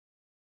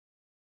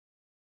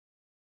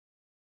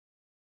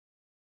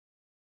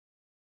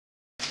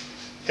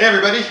Hey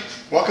everybody,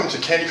 welcome to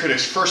Candy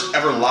Critic's first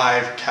ever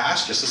live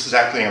cast. Yes, this is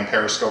happening on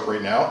Periscope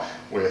right now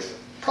with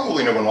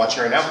probably no one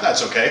watching right now, but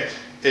that's okay.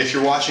 If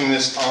you're watching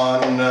this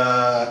on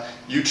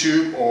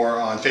YouTube or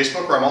on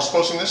Facebook, where I'm also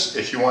posting this,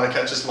 if you want to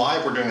catch this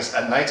live, we're doing this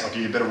at night. I'll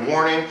give you a bit of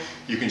warning.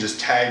 You can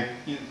just tag,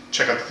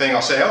 check out the thing.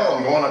 I'll say, oh,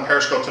 I'm going on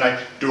Periscope tonight,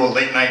 do a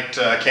late night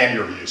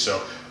candy review.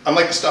 So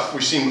unlike the stuff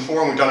we've seen before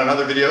and we've done in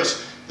other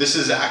videos, this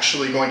is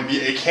actually going to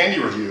be a candy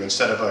review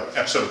instead of an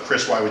episode of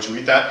Chris, Why Would You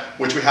Eat That?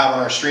 Which we have on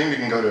our stream. You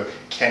can go to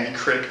Candy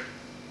Critic.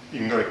 You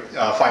can go to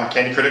find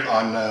Candy Critic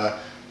on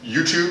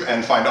YouTube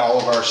and find all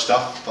of our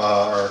stuff,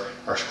 our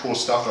cool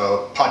stuff,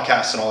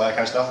 podcasts and all that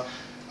kind of stuff,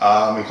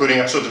 including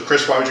episodes of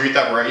Chris, Why Would You Eat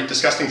That? Where I eat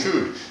disgusting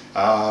food.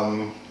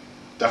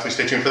 Definitely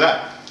stay tuned for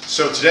that.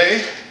 So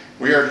today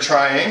we are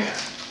trying,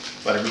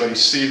 let everybody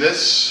see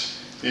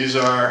this. These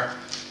are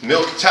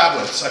milk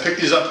tablets. I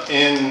picked these up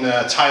in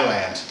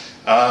Thailand.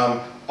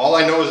 All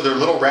I know is they're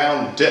little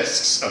round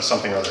discs of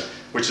something or other,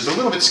 which is a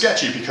little bit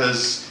sketchy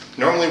because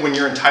normally when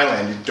you're in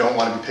Thailand you don't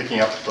want to be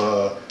picking up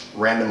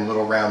random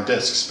little round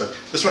discs, but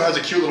this one has a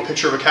cute little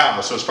picture of a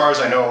cow, so as far as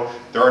I know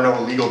there are no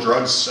illegal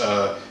drugs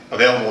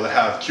available that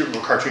have cute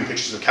little cartoon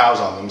pictures of cows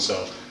on them,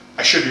 so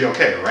I should be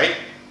okay, right?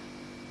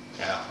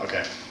 Yeah,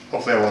 okay.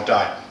 Hopefully I won't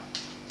die.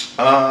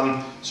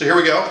 So here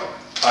we go.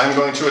 I'm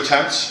going to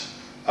attempt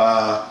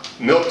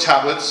milk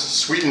tablets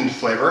sweetened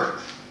flavor.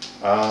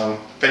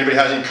 If anybody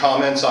has any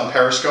comments on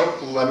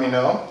Periscope, let me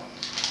know.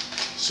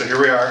 So here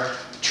we are,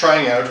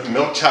 trying out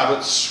milk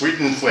tablets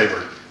sweetened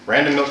flavored.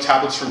 Random milk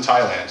tablets from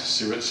Thailand.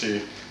 See.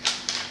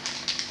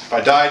 If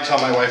I die, tell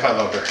my wife I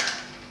love her.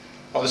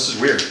 Oh, this is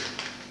weird.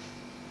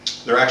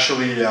 They're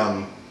actually,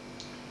 they're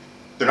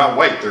not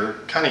white. They're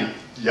kind of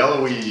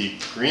yellowy,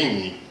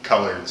 greeny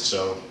colored.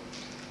 So,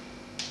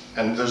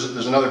 and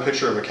there's another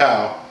picture of a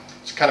cow.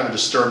 It's kind of a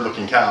disturbed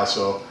looking cow.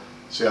 So,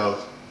 see how.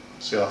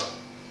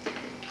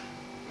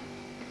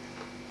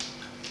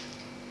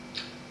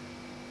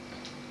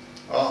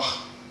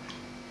 Oh,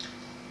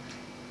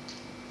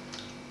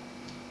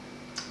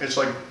 it's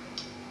like,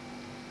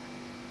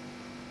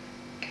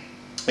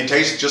 it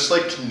tastes just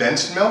like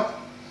condensed milk,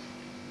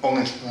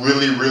 only it's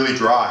really, really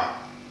dry.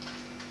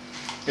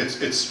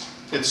 It's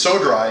so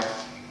dry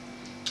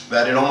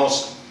that it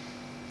almost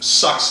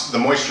sucks the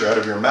moisture out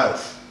of your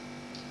mouth.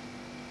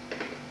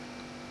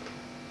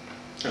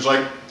 It's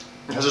like,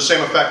 it has the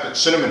same effect that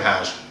cinnamon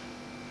has.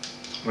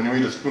 When you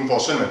eat a spoonful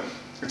of cinnamon,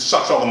 it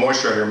sucks all the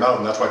moisture out of your mouth,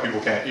 and that's why people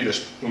can't eat a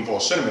spoonful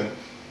of cinnamon,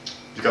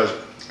 because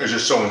it's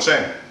just so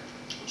insane.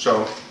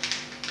 So,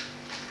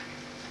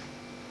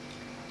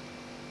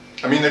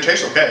 I mean, they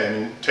taste okay. I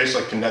mean, it tastes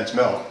like condensed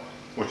milk,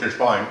 which is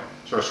fine,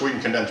 sort of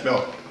sweetened condensed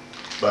milk,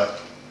 but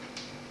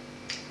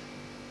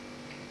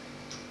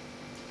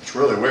it's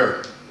really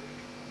weird.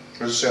 What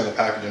does it say on the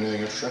package? Anything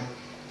interesting?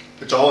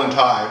 It's all in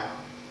Thai.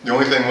 The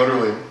only thing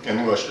literally in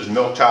English is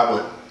milk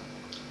tablet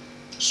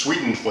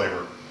sweetened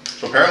flavor.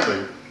 So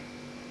apparently,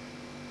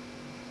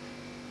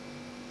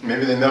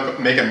 maybe they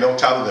make a milk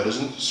tablet that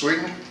isn't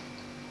sweetened.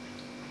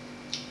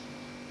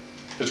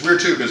 It's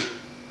weird too because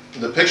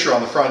the picture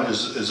on the front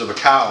is of a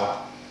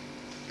cow,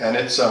 and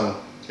it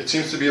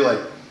seems to be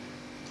like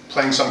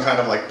playing some kind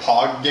of like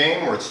pog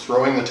game where it's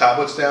throwing the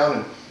tablets down,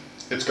 and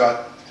it's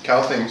got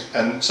cow things.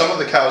 And some of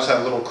the cows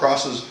have little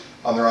crosses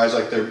on their eyes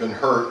like they've been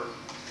hurt,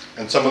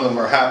 and some of them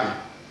are happy,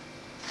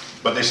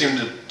 but they seem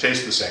to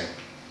taste the same.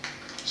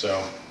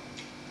 So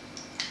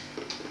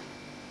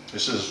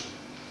it's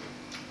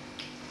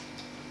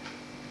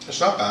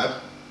not bad.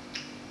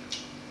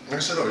 Like I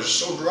said, though, it's just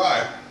so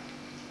dry.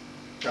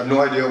 I have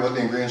no idea what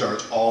the ingredients are.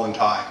 It's all in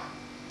Thai.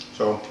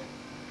 So,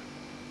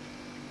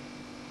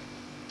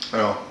 I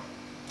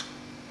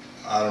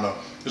don't know.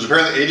 There's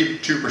apparently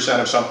 82%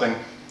 of something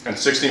and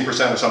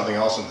 16% of something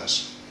else in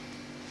this.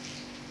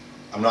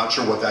 I'm not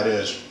sure what that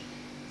is.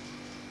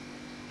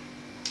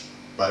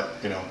 But,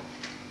 you know,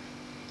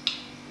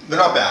 they're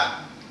not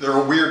bad. They're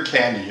a weird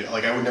candy.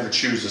 Like, I would never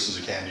choose this as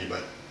a candy,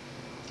 but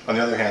on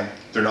the other hand,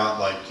 they're not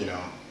like, you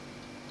know,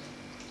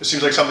 it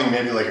seems like something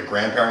maybe like a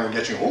grandparent would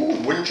get you, oh,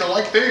 wouldn't you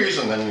like these?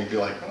 And then you'd be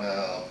like,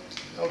 well,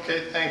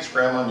 okay, thanks,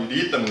 Grandma. And you'd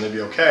eat them and they'd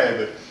be okay,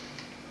 but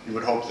you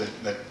would hope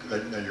that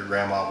your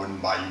grandma wouldn't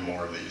buy you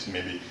more of these.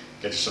 Maybe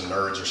get you some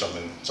Nerds or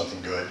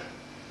something good.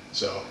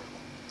 So,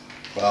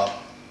 well,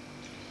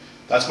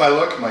 that's my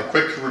look, my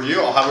quick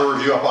review. I'll have a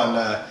review up on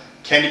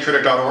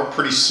candycritic.org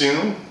pretty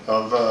soon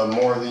of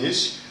more of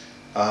these.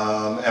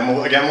 And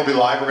we'll be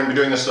live. We're going to be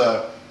doing this,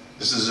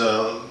 this is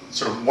a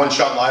sort of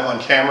one-shot live on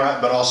camera,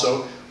 but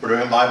also we're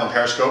doing it live on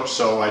Periscope,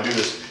 so I do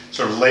this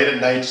sort of late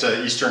at night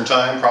Eastern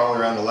time, probably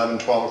around 11,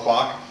 12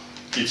 o'clock.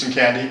 Eat some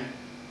candy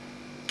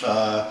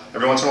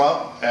every once in a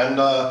while, and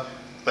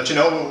let you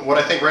know what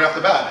I think right off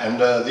the bat. And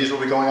these will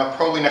be going up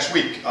probably next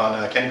week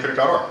on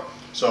candycritic.org.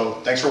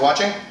 So thanks for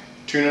watching.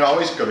 Tune in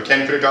always. Go to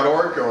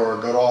candycritic.org or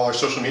go to all our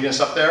social media and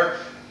stuff there,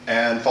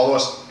 and follow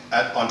us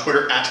on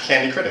Twitter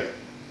 @candycritic.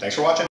 Thanks for watching.